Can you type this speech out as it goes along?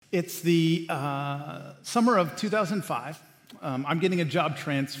It's the summer of 2005. I'm getting a job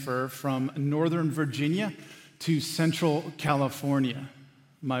transfer from Northern Virginia to Central California.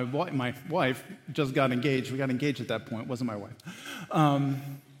 My wife just got engaged. We got engaged at that point. It wasn't my wife.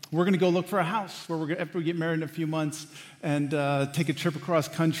 We're going to go look for a house after we get married in a few months and take a trip across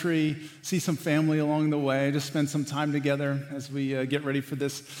country, see some family along the way, just spend some time together as we get ready for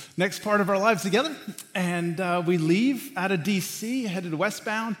this next part of our lives together. And we leave out of D.C., headed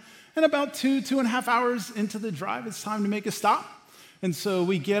westbound, and about 2.5 hours into the drive, it's time to make a stop. And so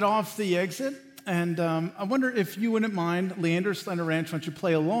we get off the exit, and I wonder if you wouldn't mind, Leander Slender Ranch, why don't you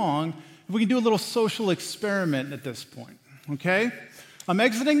play along, if we can do a little social experiment at this point, okay? I'm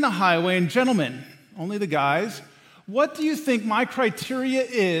exiting the highway, and gentlemen, only the guys, what do you think my criteria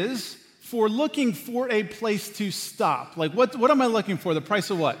is for looking for a place to stop? Like, what am I looking for? The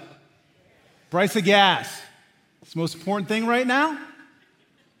price of what? Price of gas. It's the most important thing right now?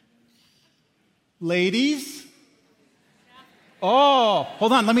 Ladies? Oh,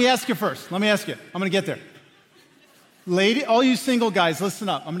 hold on, let me ask you first. I'm gonna get there. All you single guys, listen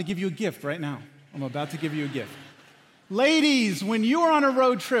up. I'm gonna give you a gift right now. I'm about to give you a gift. Ladies, when you are on a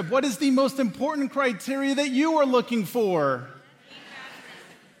road trip, what is the most important criteria that you are looking for?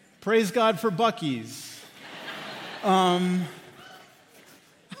 Praise God for Buc-ee's.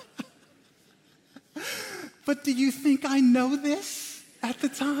 But do you think I know this at the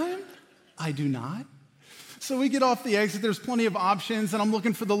time? I do not. So we get off the exit, there's plenty of options, and I'm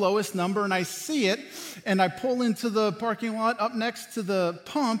looking for the lowest number, and I see it, and I pull into the parking lot up next to the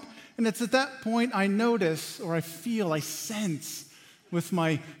pump. And it's at that point I notice, or I feel, I sense with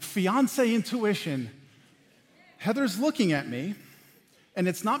my fiancé intuition, Heather's looking at me, and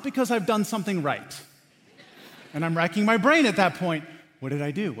it's not because I've done something right. And I'm racking my brain at that point. What did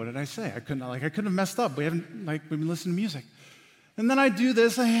I do? What did I say? I couldn't have messed up. We've been listening to music. And then I do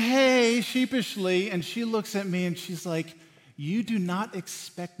this, hey, sheepishly, and she looks at me and she's like, you do not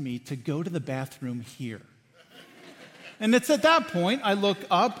expect me to go to the bathroom here. And it's at that point I look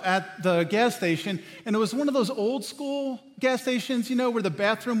up at the gas station, and it was one of those old school gas stations, where the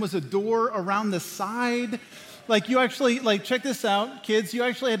bathroom was a door around the side. Like you actually, check this out, kids, you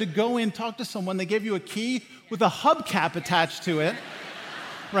actually had to go in, talk to someone. They gave you a key with a hubcap attached to it,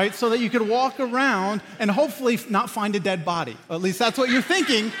 right? So that you could walk around and hopefully not find a dead body. At least that's what you're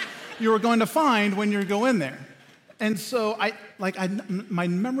thinking you were going to find when you go in there. And so my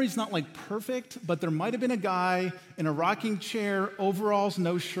memory's not perfect, but there might have been a guy in a rocking chair, overalls,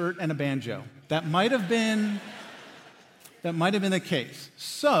 no shirt, and a banjo. That might have been the case.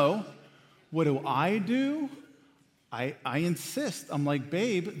 So what do? I insist. I'm like,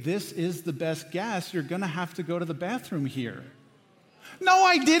 babe, this is the best gas. You're gonna have to go to the bathroom here. No,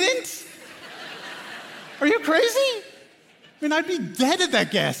 I didn't. Are you crazy? I mean, I'd be dead at that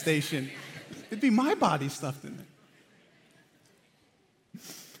gas station. It'd be my body stuffed in there.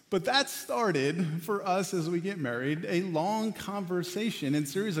 But that started for us as we get married, a long conversation and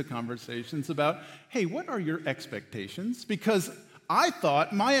series of conversations about, hey, what are your expectations? Because I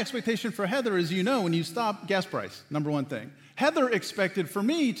thought my expectation for Heather is, when you stop, gas price, number one thing. Heather expected for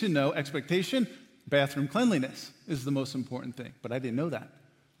me to know expectation, bathroom cleanliness is the most important thing. But I didn't know that.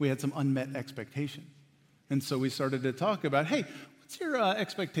 We had some unmet expectations. And so we started to talk about, hey, what's your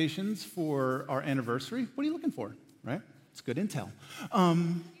expectations for our anniversary? What are you looking for, right? It's good intel.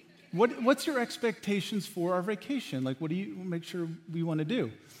 What's your expectations for our vacation? What do you make sure we want to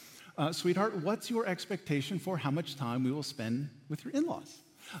do? Sweetheart, what's your expectation for how much time we will spend with your in-laws?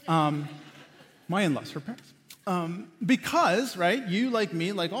 My in-laws, her parents. Because, right, you, like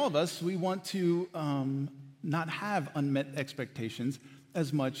me, like all of us, we want to not have unmet expectations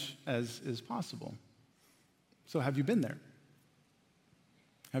as much as is possible. So have you been there?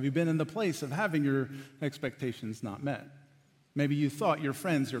 Have you been in the place of having your expectations not met? Maybe you thought your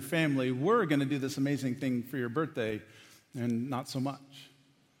friends, your family were going to do this amazing thing for your birthday, and not so much.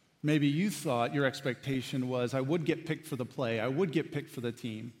 Maybe you thought your expectation was, I would get picked for the play, I would get picked for the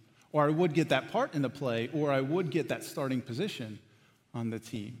team, or I would get that part in the play, or I would get that starting position on the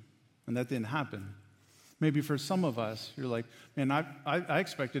team. And that didn't happen. Maybe for some of us, you're like, man, I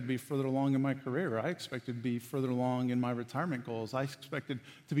expected to be further along in my career. I expected to be further along in my retirement goals. I expected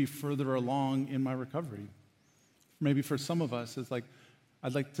to be further along in my recovery. Maybe for some of us, it's like,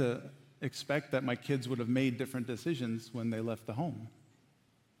 I'd like to expect that my kids would have made different decisions when they left the home.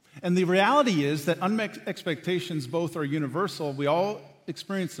 And the reality is that unmet expectations both are universal. We all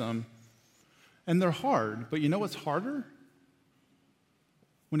experience them, and they're hard. But you know what's harder?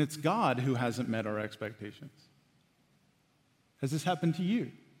 When it's God who hasn't met our expectations. Has this happened to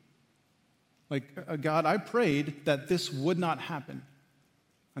you? God, I prayed that this would not happen.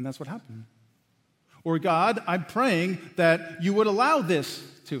 And that's what happened. Or God, I'm praying that you would allow this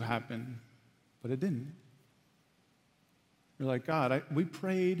to happen, but it didn't. You're like, God, we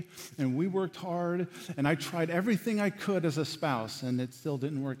prayed and we worked hard and I tried everything I could as a spouse and it still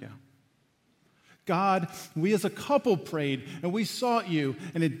didn't work out. God, we as a couple prayed and we sought you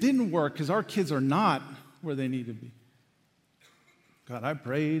and it didn't work because our kids are not where they need to be. God, I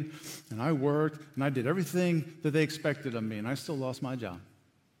prayed and I worked and I did everything that they expected of me and I still lost my job.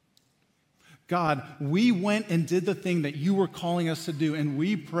 God, we went and did the thing that you were calling us to do, and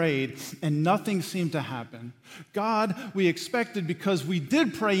we prayed, and nothing seemed to happen. God, we expected because we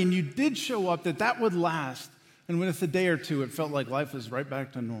did pray and you did show up that would last. And within a day or two, it felt like life was right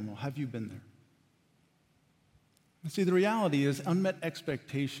back to normal. Have you been there? See, the reality is unmet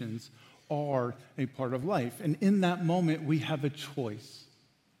expectations are a part of life. And in that moment, we have a choice.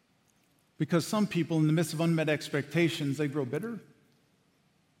 Because some people, in the midst of unmet expectations, they grow bitter.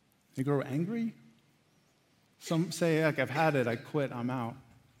 They grow angry. Some say, heck, I've had it, I quit, I'm out.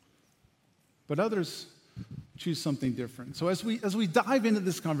 But others choose something different. So as we dive into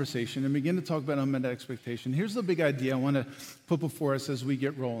this conversation and begin to talk about unmet expectation, here's the big idea I want to put before us as we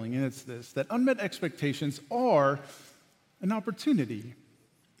get rolling, and it's this, that unmet expectations are an opportunity.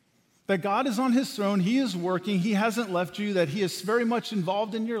 That God is on his throne, he is working, he hasn't left you, that he is very much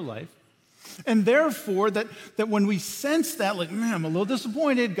involved in your life. And therefore, that when we sense that, like, man, I'm a little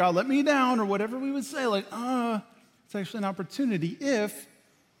disappointed, God let me down, or whatever we would say, like, it's actually an opportunity if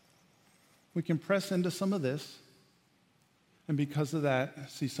we can press into some of this, and because of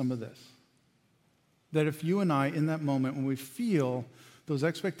that, see some of this. That if you and I, in that moment, when we feel those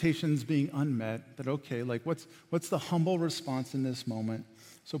expectations being unmet, that, okay, like, what's the humble response in this moment?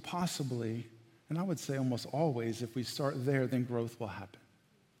 So possibly, and I would say almost always, if we start there, then growth will happen.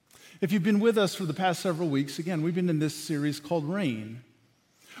 If you've been with us for the past several weeks, again, we've been in this series called Reign,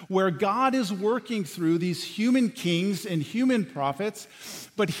 where God is working through these human kings and human prophets,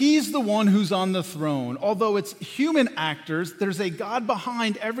 but he's the one who's on the throne. Although it's human actors, there's a God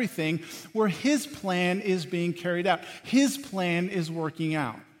behind everything where his plan is being carried out. His plan is working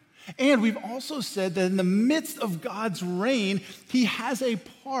out. And we've also said that in the midst of God's reign, he has a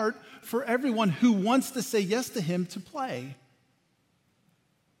part for everyone who wants to say yes to him to play.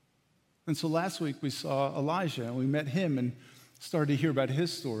 And so last week we saw Elijah, and we met him and started to hear about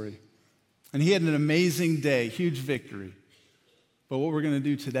his story. And he had an amazing day, huge victory. But what we're going to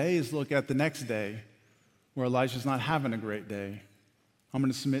do today is look at the next day where Elijah's not having a great day. I'm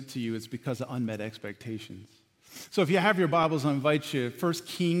going to submit to you it's because of unmet expectations. So if you have your Bibles, I invite you, 1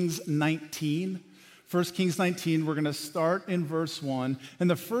 Kings 19. 1 Kings 19, we're going to start in verse 1. And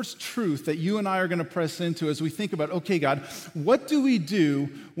the first truth that you and I are going to press into as we think about, okay, God, what do we do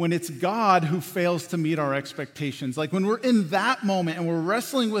when it's God who fails to meet our expectations? Like when we're in that moment and we're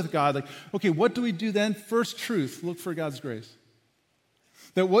wrestling with God, like, okay, what do we do then? First truth, look for God's grace.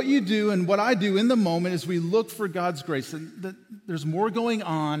 That what you do and what I do in the moment is we look for God's grace. And that there's more going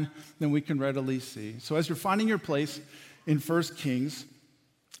on than we can readily see. So as you're finding your place in 1 Kings,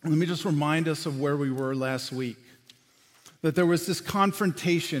 let me just remind us of where we were last week. That there was this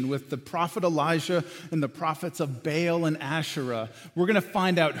confrontation with the prophet Elijah and the prophets of Baal and Asherah. We're going to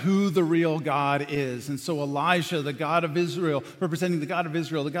find out who the real God is. And so Elijah, the God of Israel, representing the God of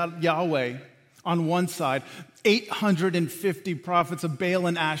Israel, the God Yahweh on one side, 850 prophets of Baal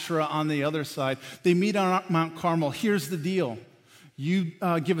and Asherah on the other side. They meet on Mount Carmel. Here's the deal. You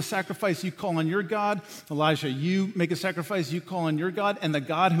give a sacrifice, you call on your God. Elijah, you make a sacrifice, you call on your God. And the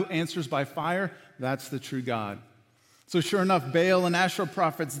God who answers by fire, that's the true God. So sure enough, Baal and Asherah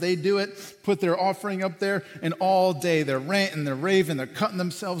prophets, they do it, put their offering up there, and all day they're ranting, they're raving, they're cutting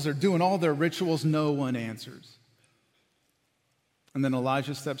themselves, they're doing all their rituals. No one answers. And then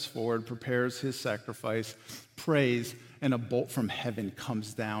Elijah steps forward, prepares his sacrifice, prays, and a bolt from heaven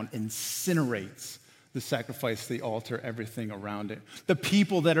comes down, incinerates the sacrifice, the altar, everything around it. The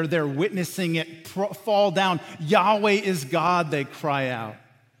people that are there witnessing it fall down. Yahweh is God, they cry out.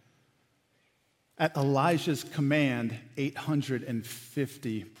 At Elijah's command,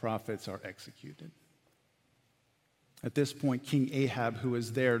 850 prophets are executed. At this point, King Ahab, who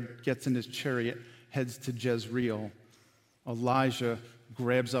is there, gets in his chariot, heads to Jezreel. Elijah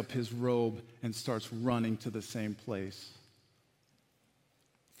grabs up his robe and starts running to the same place.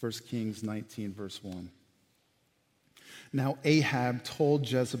 1 Kings 19, verse 1. Now Ahab told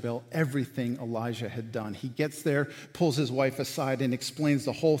Jezebel everything Elijah had done. He gets there, pulls his wife aside, and explains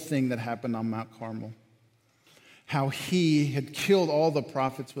the whole thing that happened on Mount Carmel. How he had killed all the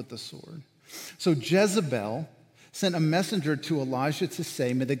prophets with the sword. So Jezebel sent a messenger to Elijah to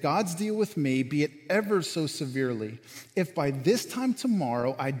say, "May the gods deal with me, be it ever so severely, if by this time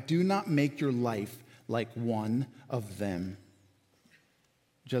tomorrow I do not make your life like one of them."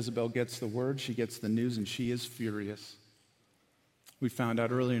 Jezebel gets the word, she gets the news, and she is furious. We found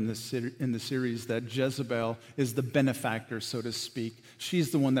out earlier in the series that Jezebel is the benefactor, so to speak.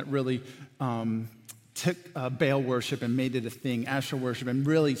 She's the one that really took Baal worship and made it a thing, Asherah worship, and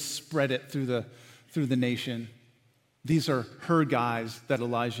really spread it through the nation. These are her guys that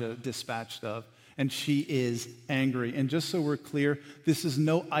Elijah dispatched of, and she is angry. And just so we're clear, this is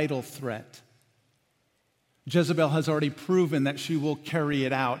no idle threat. Jezebel has already proven that she will carry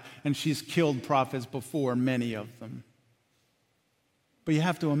it out, and she's killed prophets before, many of them. But you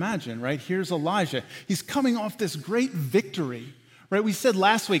have to imagine, right? Here's Elijah. He's coming off this great victory, right? We said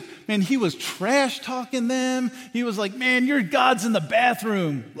last week, man, he was trash talking them. He was like, man, your God's in the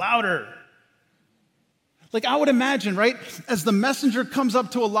bathroom, louder. Like I would imagine, right? As the messenger comes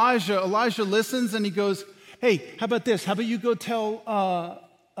up to Elijah, Elijah listens and he goes, "Hey, how about this? How about you go tell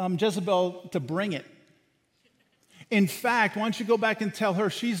Jezebel to bring it? In fact, why don't you go back and tell her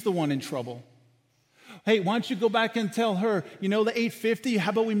she's the one in trouble? Hey, why don't you go back and tell her, you know the 850? How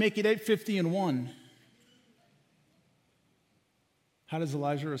about we make it 850 and 1? How does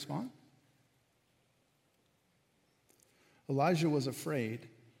Elijah respond? Elijah was afraid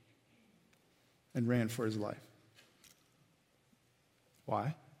and ran for his life.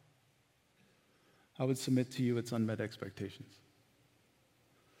 Why? I would submit to you it's unmet expectations.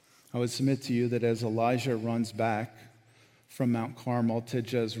 I would submit to you that as Elijah runs back from Mount Carmel to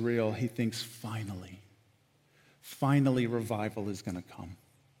Jezreel, he thinks, finally revival is going to come.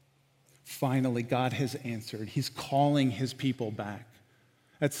 Finally, God has answered. He's calling his people back.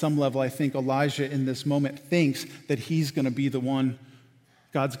 At some level, I think Elijah in this moment thinks that he's going to be the one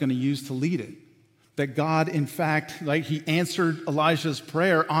God's going to use to lead it. That God, in fact, like he answered Elijah's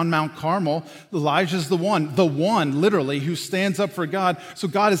prayer on Mount Carmel. Elijah's the one literally, who stands up for God. So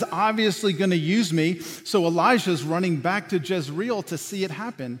God is obviously going to use me. So Elijah's running back to Jezreel to see it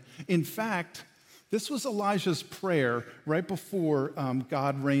happen. In fact, this was Elijah's prayer right before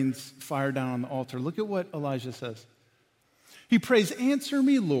God rains fire down on the altar. Look at what Elijah says. He prays, "Answer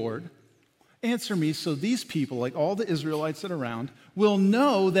me, Lord. Answer me so these people, like all the Israelites that are around, will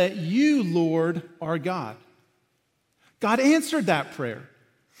know that you, Lord, are God." God answered that prayer.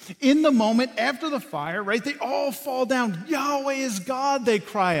 In the moment after the fire, right, they all fall down. "Yahweh is God," they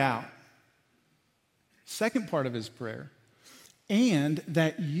cry out. Second part of his prayer, "and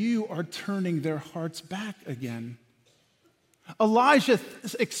that you are turning their hearts back again." Elijah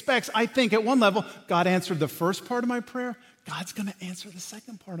expects, I think, at one level, God answered the first part of my prayer. God's going to answer the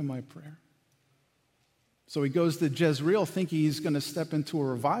second part of my prayer. So he goes to Jezreel thinking he's going to step into a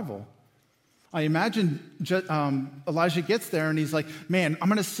revival. I imagine Elijah gets there and he's like, man, I'm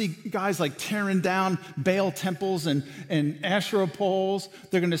going to see guys like tearing down Baal temples and Asherah poles.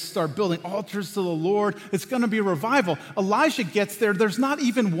 They're going to start building altars to the Lord. It's going to be a revival. Elijah gets there. There's not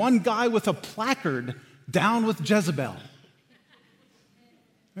even one guy with a placard down with Jezebel.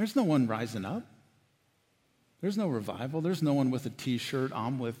 There's no one rising up. There's no revival. There's no one with a T-shirt,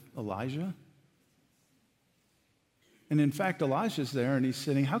 "I'm with Elijah." And in fact, Elijah's there and he's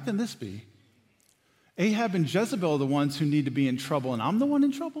sitting, how can this be? Ahab and Jezebel are the ones who need to be in trouble, and I'm the one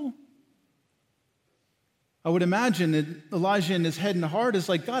in trouble? I would imagine that Elijah in his head and heart is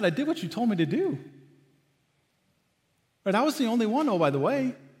like, God, I did what you told me to do. But I was the only one, oh, by the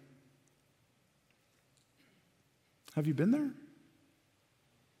way. Have you been there?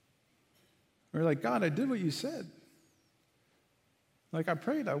 Or like, God, I did what you said. Like I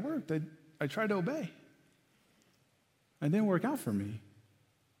prayed, I worked, I tried to obey. It didn't work out for me.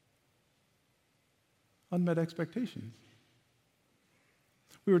 Unmet expectations.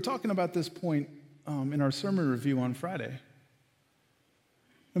 We were talking about this point in our sermon review on Friday.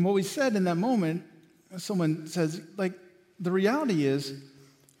 And what we said in that moment, someone says, like, the reality is,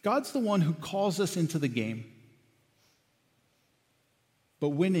 God's the one who calls us into the game. But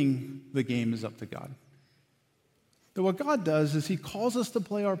winning the game is up to God. But what God does is he calls us to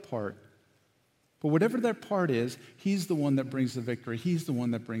play our part. But whatever that part is, he's the one that brings the victory. He's the one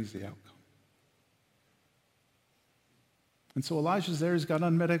that brings the outcome. And so Elijah's there. He's got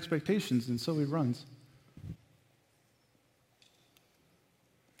unmet expectations, and so he runs.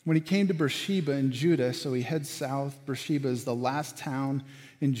 When he came to Beersheba in Judah, so he heads south. Beersheba is the last town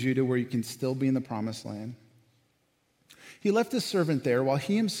in Judah where you can still be in the promised land. He left his servant there while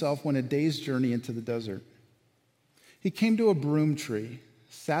he himself went a day's journey into the desert. He came to a broom tree,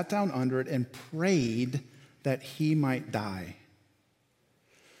 sat down under it, and prayed that he might die.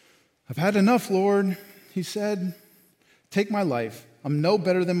 "I've had enough, Lord," he said. Take my life. I'm no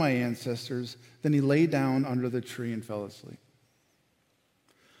better than my ancestors." Then he lay down under the tree and fell asleep.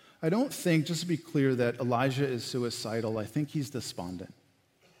 I don't think, just to be clear, that Elijah is suicidal. I think he's despondent.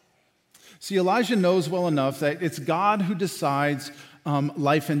 See, Elijah knows well enough that it's God who decides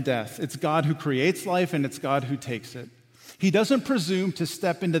life and death. It's God who creates life, and it's God who takes it. He doesn't presume to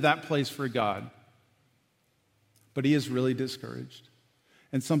step into that place for God. But he is really discouraged.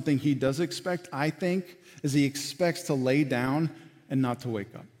 And something he does expect, I think, is he expects to lay down and not to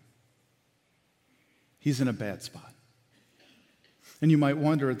wake up. He's in a bad spot. And you might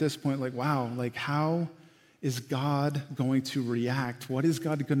wonder at this point, wow, how is God going to react? What is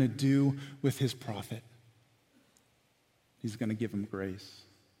God going to do with his prophet? He's going to give him grace.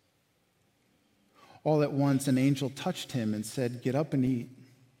 All at once, an angel touched him and said, "Get up and eat."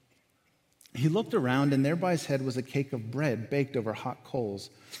 He looked around, and there by his head was a cake of bread baked over hot coals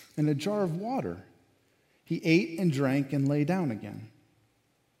and a jar of water. He ate and drank and lay down again.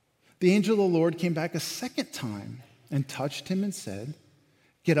 The angel of the Lord came back a second time and touched him and said,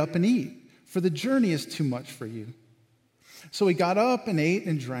 "Get up and eat, for the journey is too much for you." So he got up and ate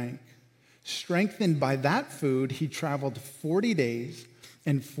and drank. Strengthened by that food, he traveled 40 days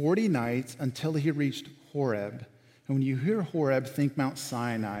and 40 nights until he reached Horeb. And when you hear Horeb, think Mount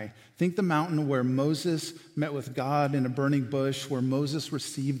Sinai. Think the mountain where Moses met with God in a burning bush, where Moses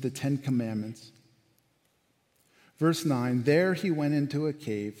received the 10 Commandments. Verse 9, there he went into a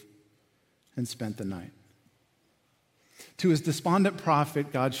cave and spent the night. To his despondent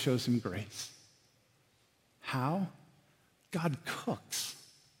prophet, God shows him grace. How? God cooks.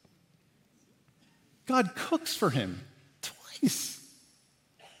 God cooks for him twice.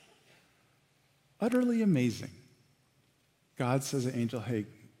 Utterly amazing. God says to the angel, "Hey,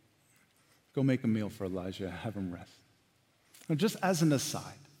 go make a meal for Elijah, have him rest." Now, just as an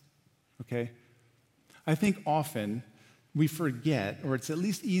aside, okay, I think often we forget, or it's at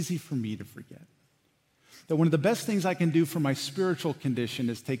least easy for me to forget, that one of the best things I can do for my spiritual condition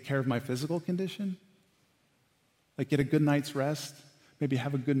is take care of my physical condition. Like get a good night's rest, maybe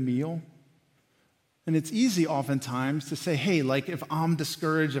have a good meal. And it's easy oftentimes to say, hey, if I'm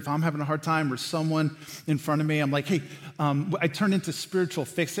discouraged, if I'm having a hard time, or someone in front of me, I'm like, hey, I turn into spiritual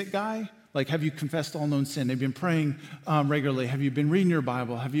fix-it guy. Like, have you confessed all known sin? Have you been praying regularly? Have you been reading your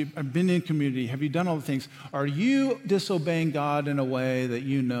Bible? Have you been in community? Have you done all the things? Are you disobeying God in a way that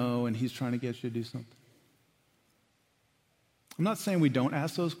you know and he's trying to get you to do something? I'm not saying we don't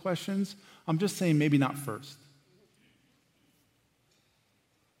ask those questions. I'm just saying maybe not first.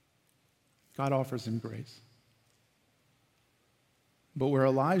 God offers him grace. But where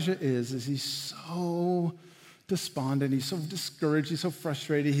Elijah is he's so despondent, he's so discouraged, he's so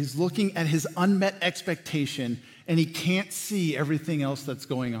frustrated, he's looking at his unmet expectation and he can't see everything else that's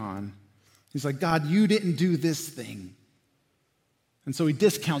going on. He's like, God, you didn't do this thing. And so he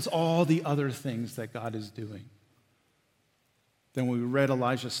discounts all the other things that God is doing. Then when we read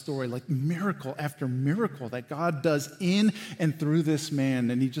Elijah's story, miracle after miracle that God does in and through this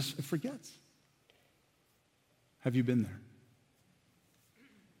man, and he just forgets. Have you been there?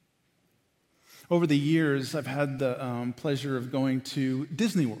 Over the years, I've had the pleasure of going to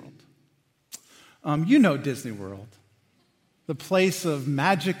Disney World. You know Disney World, the place of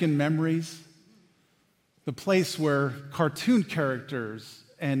magic and memories, the place where cartoon characters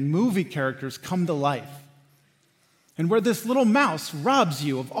and movie characters come to life, and where this little mouse robs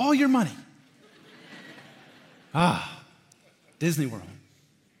you of all your money. Disney World.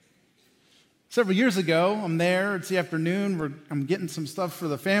 Several years ago, I'm there, it's the afternoon, I'm getting some stuff for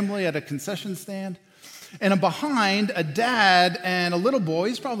the family at a concession stand, and I'm behind a dad and a little boy,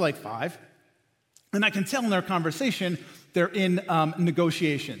 he's probably 5, and I can tell in their conversation, they're in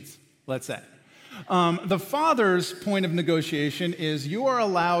negotiations, let's say. The father's point of negotiation is you are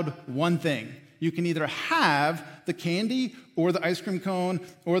allowed one thing. You can either have the candy or the ice cream cone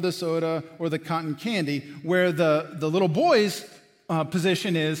or the soda or the cotton candy, where the little boy's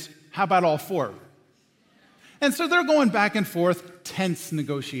position is, how about all 4? And so they're going back and forth, tense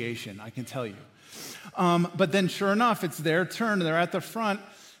negotiation, I can tell you. But then sure enough, it's their turn, they're at the front,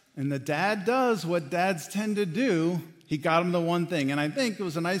 and the dad does what dads tend to do. He got him the one thing, and I think it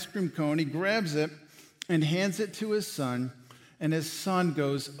was an ice cream cone. He grabs it and hands it to his son, and his son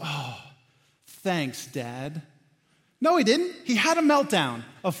goes, "Oh, thanks, Dad." No, he didn't. He had a meltdown,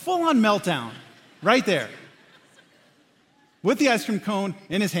 a full-on meltdown, right there, with the ice cream cone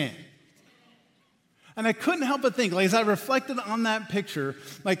in his hand. And I couldn't help but think, as I reflected on that picture,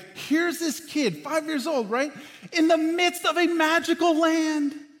 here's this kid, 5 years old, right, in the midst of a magical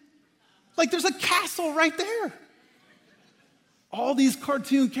land. There's a castle right there. All these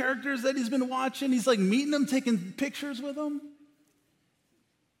cartoon characters that he's been watching, he's like meeting them, taking pictures with them.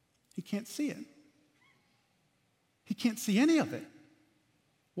 He can't see it. He can't see any of it.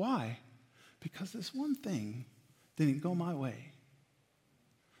 Why? Because this one thing didn't go my way.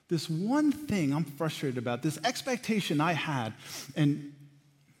 This one thing I'm frustrated about, this expectation I had, and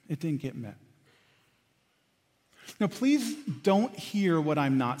it didn't get met. Now, please don't hear what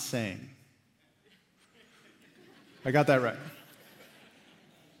I'm not saying. I got that right.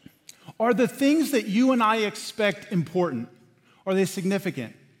 Are the things that you and I expect important? Are they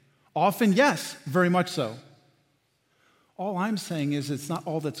significant? Often, yes, very much so. All I'm saying is it's not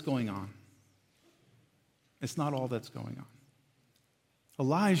all that's going on. It's not all that's going on.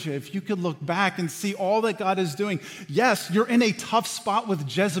 Elijah, if you could look back and see all that God is doing, yes, you're in a tough spot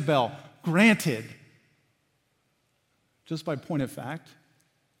with Jezebel, granted. Just by point of fact,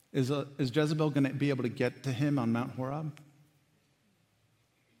 is Jezebel going to be able to get to him on Mount Horeb?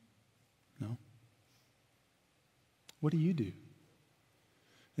 No. What do you do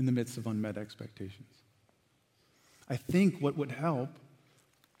in the midst of unmet expectations? I think what would help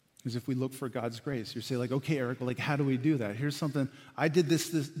is if we look for God's grace. You say, like, okay, Eric, like, how do we do that? Here's something. I did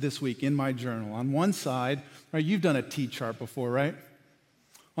this week in my journal. On one side, right, you've done a T-chart before, right?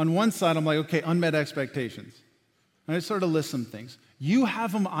 On one side, I'm like, okay, unmet expectations. And I sort of list some things. You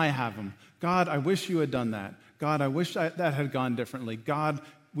have them, I have them. God, I wish you had done that. God, I wish that had gone differently. God,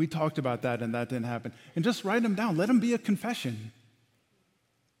 we talked about that and that didn't happen. And just write them down. Let them be a confession.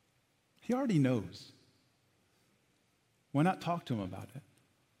 He already knows. Why not talk to him about it?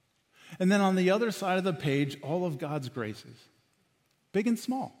 And then on the other side of the page, all of God's graces, big and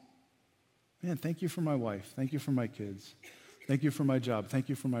small. Man, thank you for my wife. Thank you for my kids. Thank you for my job. Thank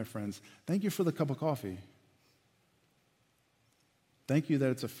you for my friends. Thank you for the cup of coffee. Thank you that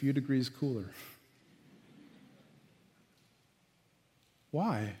it's a few degrees cooler.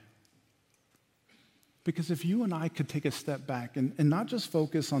 Why? Because if you and I could take a step back and not just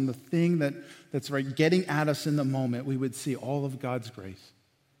focus on the thing that's right getting at us in the moment, we would see all of God's grace.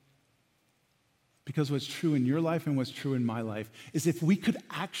 Because what's true in your life and what's true in my life is if we could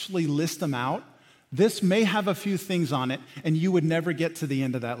actually list them out, this may have a few things on it, and you would never get to the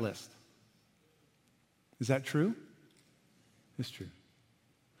end of that list. Is that true? It's true.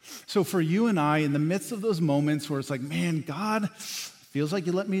 So for you and I, in the midst of those moments where it's like, man, God, feels like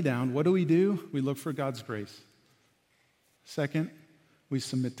you let me down, what do? We look for God's grace. Second, we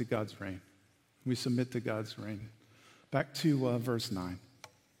submit to God's reign. We submit to God's reign. Back to verse 9.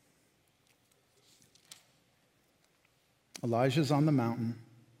 Elijah's on the mountain.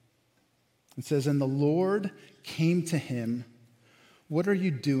 It says, and the Lord came to him. What are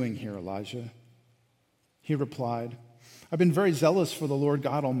you doing here, Elijah? He replied, I've been very zealous for the Lord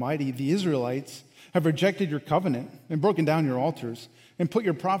God Almighty. The Israelites have rejected your covenant and broken down your altars and put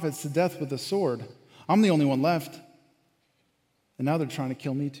your prophets to death with the sword. I'm the only one left. And now they're trying to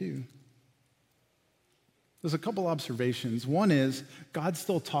kill me too. There's a couple observations. One is God's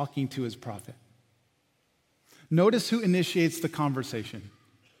still talking to his prophet. Notice who initiates the conversation.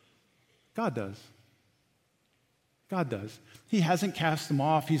 God does. God does. He hasn't cast him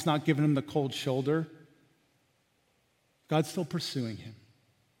off. He's not given him the cold shoulder. God's still pursuing him.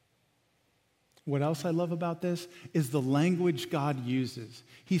 What else I love about this is the language God uses.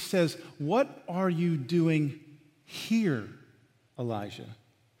 He says, what are you doing here, Elijah?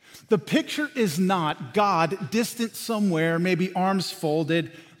 The picture is not God distant somewhere, maybe arms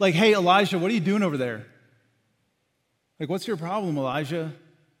folded, like, hey, Elijah, what are you doing over there? Like, what's your problem, Elijah?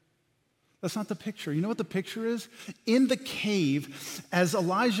 That's not the picture. You know what the picture is? In the cave, as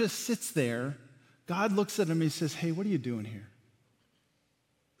Elijah sits there, God looks at him and he says, hey, what are you doing here?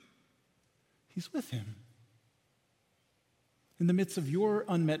 He's with him. In the midst of your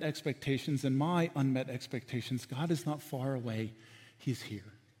unmet expectations and my unmet expectations, God is not far away. He's here.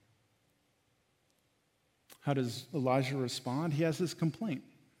 How does Elijah respond? He has this complaint.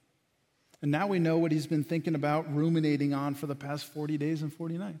 And now we know what he's been thinking about, ruminating on for the past 40 days and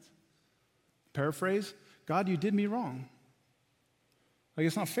 40 nights. Paraphrase, God, you did me wrong. Like,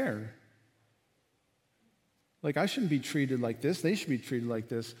 it's not fair. Like, I shouldn't be treated like this. They should be treated like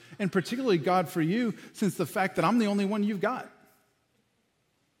this. And particularly, God, for you, since the fact that I'm the only one you've got.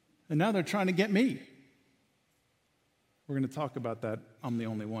 And now they're trying to get me. We're going to talk about that I'm the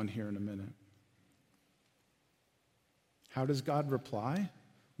only one here in a minute. How does God reply?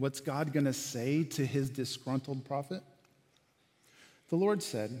 What's God going to say to his disgruntled prophet? The Lord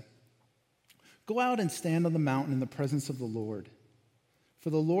said, go out and stand on the mountain in the presence of the Lord, for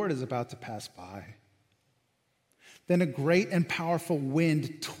the Lord is about to pass by. Then a great and powerful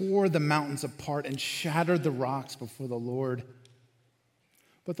wind tore the mountains apart and shattered the rocks before the Lord.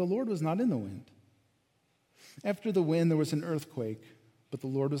 but the Lord was not in the wind. After the wind, there was an earthquake, but the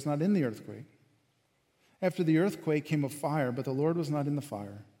Lord was not in the earthquake. After the earthquake came a fire, but the Lord was not in the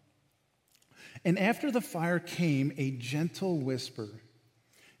fire. And after the fire came a gentle whisper.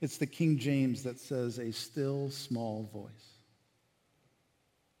 It's the King James that says, a still small voice.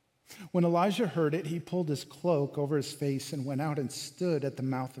 When Elijah heard it, he pulled his cloak over his face and went out and stood at the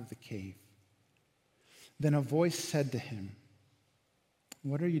mouth of the cave. Then a voice said to him,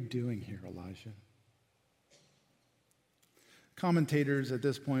 "What are you doing here, Elijah?" Commentators at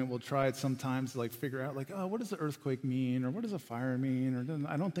this point will try it sometimes to figure out what does the earthquake mean, or what does a fire mean, or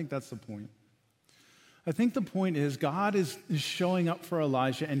I don't think that's the point. I think the point is God is showing up for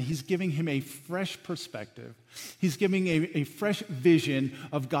Elijah, and he's giving him a fresh perspective. He's giving a fresh vision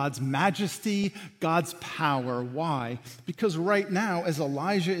of God's majesty, God's power. Why? Because right now, as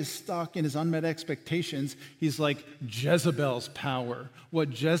Elijah is stuck in his unmet expectations, he's like Jezebel's power,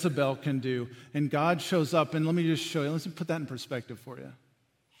 what Jezebel can do. And God shows up, and let me just show you, let's put that in perspective for you.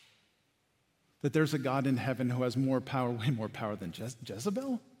 That there's a God in heaven who has more power, way more power than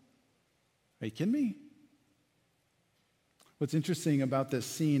Jezebel? Are you kidding me? What's interesting about this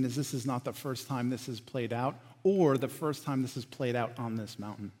scene is this is not the first time this is played out or the first time this is played out on this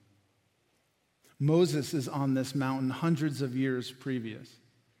mountain. Moses is on this mountain hundreds of years previous.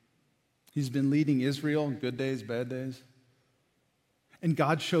 He's been leading Israel, good days, bad days. And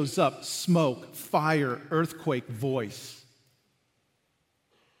God shows up, smoke, fire, earthquake, voice.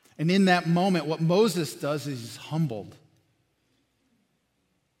 And in that moment, what Moses does is he's humbled.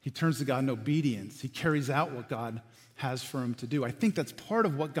 He turns to God in obedience. He carries out what God has for him to do. I think that's part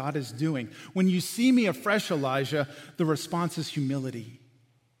of what God is doing. When you see me afresh, Elijah, the response is humility.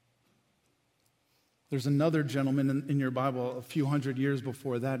 There's another gentleman in your Bible a few hundred years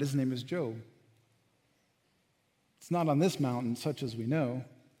before that. His name is Job. It's not on this mountain, such as we know.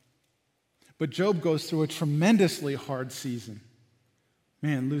 But Job goes through a tremendously hard season.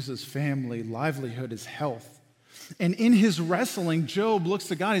 Man loses family, livelihood, his health. And in his wrestling, Job looks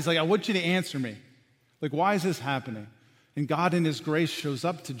to God. He's like, I want you to answer me. Why is this happening? And God in his grace shows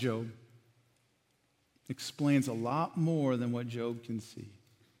up to Job. Explains a lot more than what Job can see.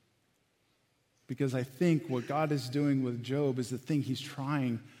 Because I think what God is doing with Job is the thing he's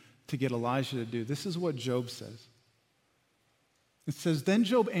trying to get Elijah to do. This is what Job says. It says, then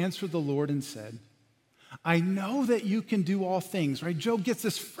Job answered the Lord and said, I know that you can do all things, right? Job gets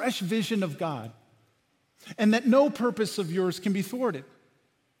this fresh vision of God. And that no purpose of yours can be thwarted.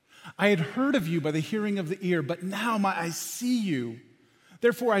 I had heard of you by the hearing of the ear, but now my eyes see you.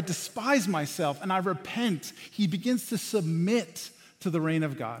 Therefore I despise myself and I repent. He begins to submit to the reign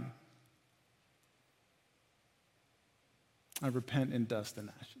of God. I repent in dust and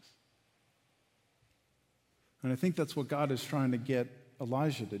ashes. And I think that's what God is trying to get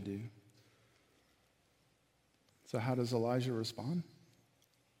Elijah to do. So how does Elijah respond?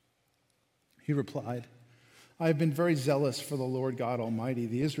 He replied, I have been very zealous for the Lord God Almighty.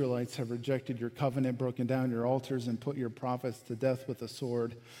 The Israelites have rejected your covenant, broken down your altars, and put your prophets to death with a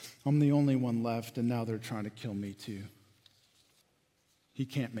sword. I'm the only one left, and now they're trying to kill me too. He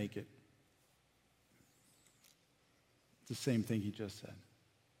can't make it. It's the same thing he just said.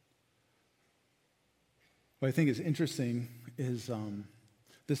 What I think is interesting is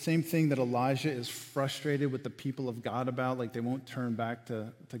the same thing that Elijah is frustrated with the people of God about, like they won't turn back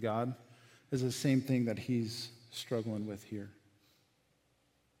to God, is the same thing that he's struggling with here.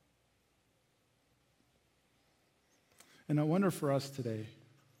 And I wonder for us today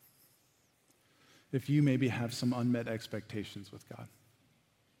if you maybe have some unmet expectations with God.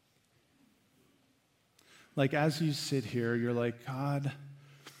 Like as you sit here, you're like, God,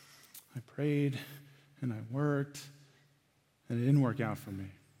 I prayed and I worked and it didn't work out for me.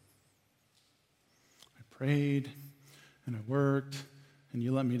 I prayed and I worked and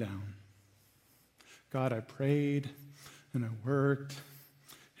you let me down. God, I prayed and I worked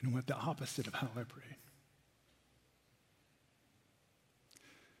and it went the opposite of how I prayed.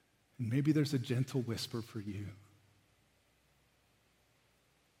 And maybe there's a gentle whisper for you.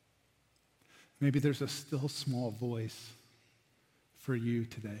 Maybe there's a still small voice for you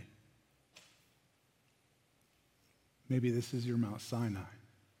today. Maybe this is your Mount Sinai,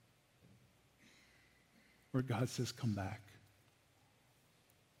 where God says, come back.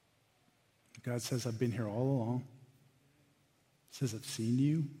 God says, I've been here all along. He says, I've seen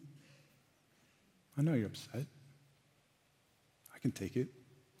you. I know you're upset. I can take it.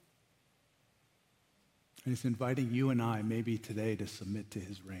 And he's inviting you and I maybe today to submit to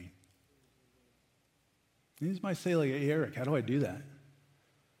his reign. And he might say, like, hey, Eric, how do I do that?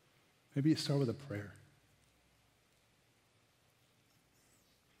 Maybe you start with a prayer.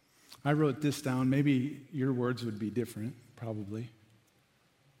 I wrote this down. Maybe your words would be different, probably.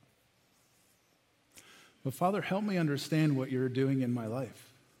 But Father, help me understand what you're doing in my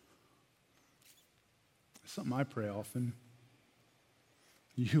life. It's something I pray often.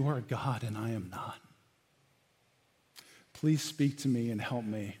 You are God and I am not. Please speak to me and help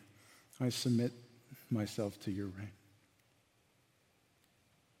me. I submit myself to your reign.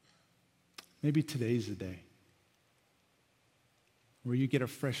 Maybe today's the day where you get a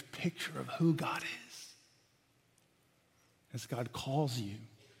fresh picture of who God is as God calls you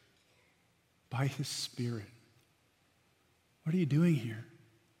by his Spirit. What are you doing here?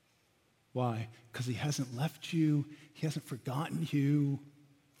 Why? Because he hasn't left you. He hasn't forgotten you.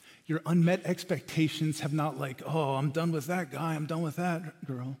 Your unmet expectations have not like, oh, I'm done with that guy. I'm done with that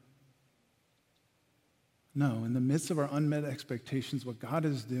girl. No, in the midst of our unmet expectations, what God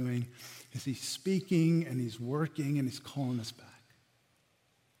is doing is he's speaking and he's working and he's calling us back.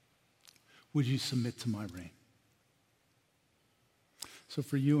 Would you submit to my reign? So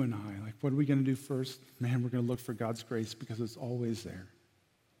for you and I, like, what are we going to do first? Man, we're going to look for God's grace because it's always there.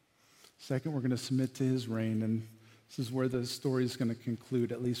 Second, we're going to submit to his reign, and this is where the story is going to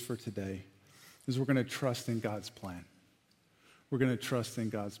conclude, at least for today, is we're going to trust in God's plan. We're going to trust in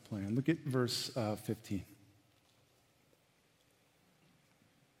God's plan. Look at verse 15.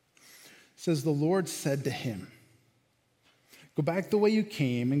 It says, the Lord said to him, go back the way you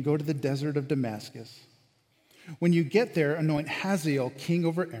came and go to the desert of Damascus. When you get there, anoint Hazael king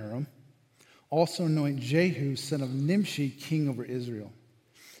over Aram. Also anoint Jehu son of Nimshi king over Israel.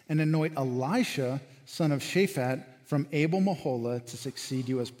 And anoint Elisha son of Shaphat from Abel Meholah to succeed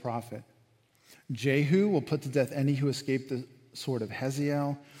you as prophet. Jehu will put to death any who escaped the sword of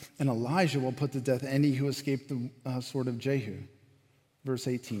Hazael, and Elijah will put to death any who escaped the sword of Jehu. Verse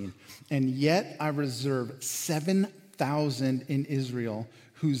 18, and yet I reserve 7,000 in Israel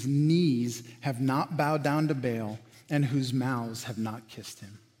whose knees have not bowed down to Baal and whose mouths have not kissed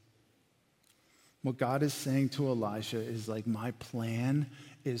him. What God is saying to Elijah is like, my plan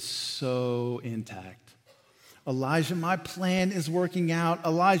is so intact. Elijah, my plan is working out.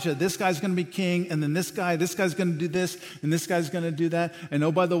 Elijah, this guy's going to be king, and then this guy's going to do this, and this guy's going to do that. And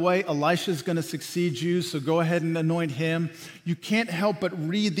oh, by the way, Elisha's going to succeed you, so go ahead and anoint him. You can't help but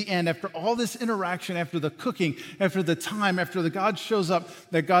read the end. After all this interaction, after the cooking, after the time, after the God shows up,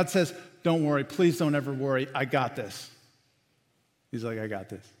 that God says, don't worry, please don't ever worry, I got this. He's like, I got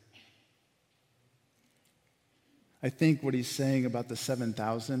this. I think what he's saying about the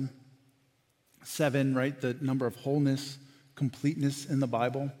 7,000, 7, right, the number of wholeness, completeness in the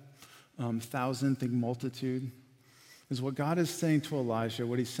Bible, 1,000, think multitude, is what God is saying to Elijah.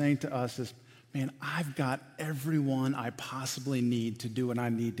 What he's saying to us is, man, I've got everyone I possibly need to do what I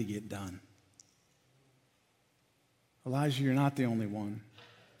need to get done. Elijah, you're not the only one.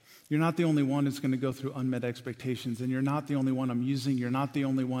 You're not the only one who's going to go through unmet expectations, and you're not the only one I'm using. You're not the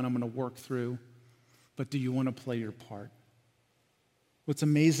only one I'm going to work through. But do you want to play your part? What's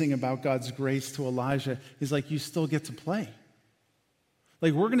amazing about God's grace to Elijah is like you still get to play.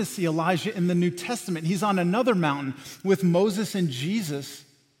 Like we're going to see Elijah in the New Testament. He's on another mountain with Moses and Jesus.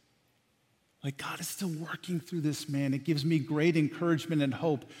 Like God is still working through this man. It gives me great encouragement and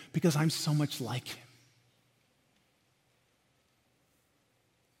hope because I'm so much like him.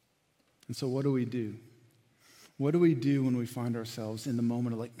 And so what do we do? What do we do when we find ourselves in the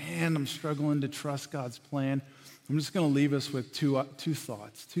moment of like, man, I'm struggling to trust God's plan? I'm just going to leave us with two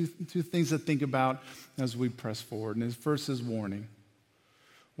thoughts, two things to think about as we press forward. And his first is warning.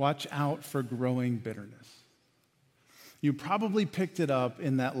 Watch out for growing bitterness. You probably picked it up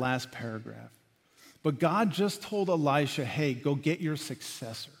in that last paragraph. But God just told Elisha, hey, go get your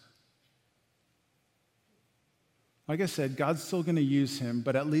successor. Like I said, God's still going to use him,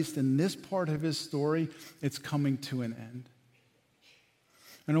 but at least in this part of his story, it's coming to an end.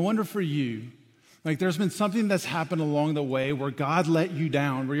 And I wonder for you, like there's been something that's happened along the way where God let you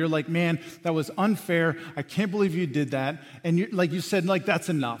down, where you're like, man, that was unfair. I can't believe you did that. And you said, that's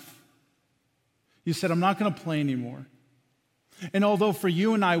enough. You said, I'm not going to play anymore. And although for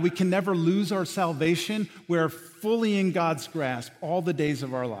you and I, we can never lose our salvation, we're fully in God's grasp all the days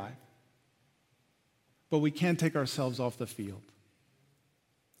of our life. But we can't take ourselves off the field.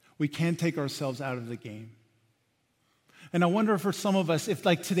 We can't take ourselves out of the game. And I wonder for some of us, if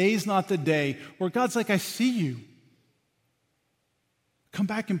like today's not the day where God's like, I see you. Come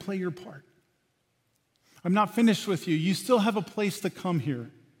back and play your part. I'm not finished with you. You still have a place to come here.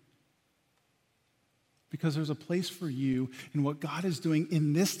 Because there's a place for you in what God is doing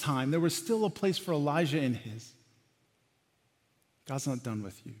in this time. There was still a place for Elijah in his. God's not done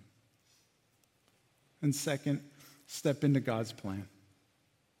with you. And second, step into God's plan.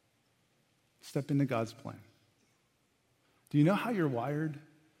 Step into God's plan. Do you know how you're wired?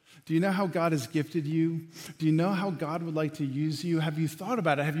 Do you know how God has gifted you? Do you know how God would like to use you? Have you thought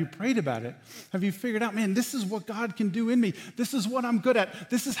about it? Have you prayed about it? Have you figured out, man, this is what God can do in me. This is what I'm good at.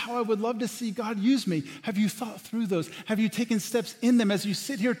 This is how I would love to see God use me. Have you thought through those? Have you taken steps in them? As you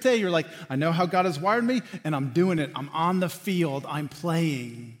sit here today, you're like, I know how God has wired me, and I'm doing it. I'm on the field. I'm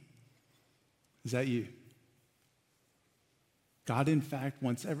playing. Is that you? God, in fact,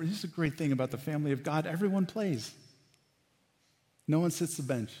 wants this is a great thing about the family of God. Everyone plays. No one sits the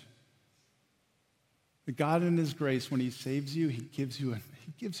bench. But God in his grace, when he saves you, he gives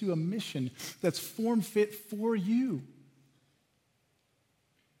you a mission that's form fit for you.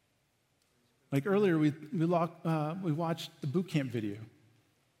 Like earlier, we watched the boot camp video.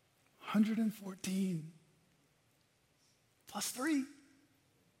 114 plus 3.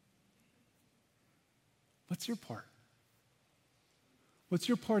 What's your part? What's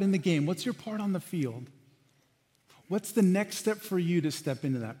your part in the game? What's your part on the field? What's the next step for you to step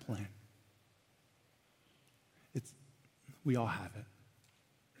into that plan? We all have it.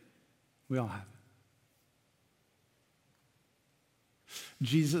 We all have it.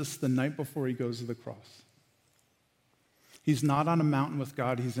 Jesus, the night before he goes to the cross, he's not on a mountain with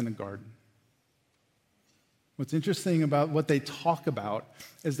God, he's in a garden. What's interesting about what they talk about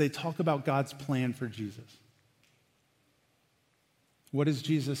is they talk about God's plan for Jesus. What does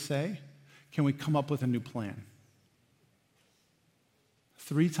Jesus say? Can we come up with a new plan?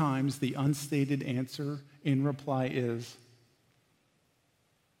 3 times the unstated answer in reply is,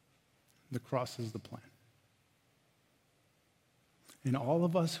 the cross is the plan. And all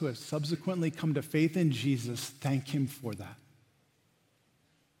of us who have subsequently come to faith in Jesus, thank him for that.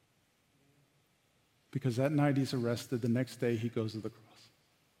 Because that night he's arrested, the next day he goes to the cross.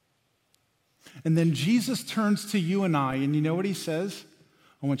 And then Jesus turns to you and I, and you know what he says?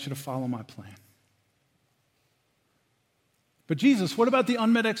 I want you to follow my plan. But Jesus, what about the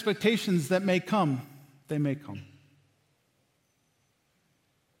unmet expectations that may come? They may come.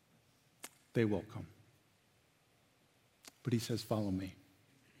 They will come. But he says, follow me.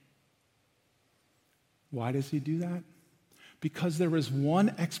 Why does he do that? Because there is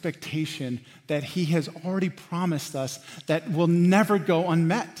one expectation that he has already promised us that will never go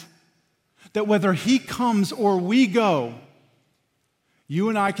unmet. That whether he comes or we go, you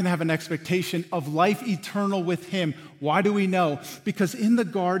and I can have an expectation of life eternal with him. Why do we know? Because in the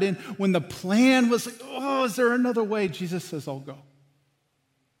garden, when the plan was like, oh, is there another way? Jesus says, I'll go.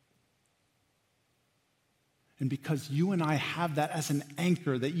 And because you and I have that as an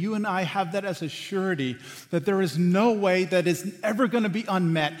anchor, that you and I have that as a surety, that there is no way that is ever going to be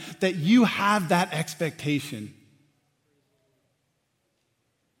unmet, that you have that expectation.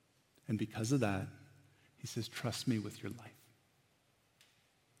 And because of that, he says, trust me with your life,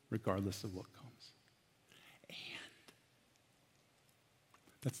 regardless of what comes. And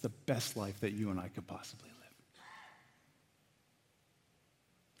that's the best life that you and I could possibly live.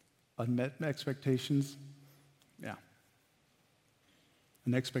 Unmet expectations? Yeah.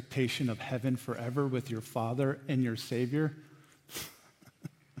 An expectation of heaven forever with your Father and your Savior?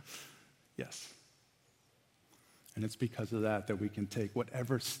 Yes. And it's because of that that we can take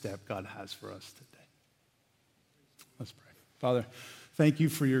whatever step God has for us today. Let's pray. Father, thank you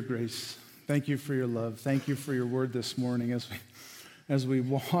for your grace. Thank you for your love. Thank you for your word this morning as we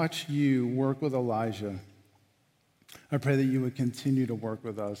watch you work with Elijah. I pray that you would continue to work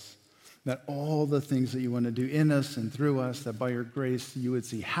with us, that all the things that you want to do in us and through us, that by your grace you would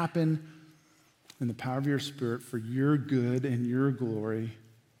see happen in the power of your Spirit for your good and your glory.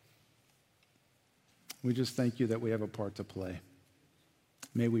 We just thank you that we have a part to play.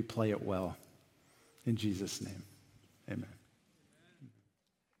 May we play it well. In Jesus' name, amen.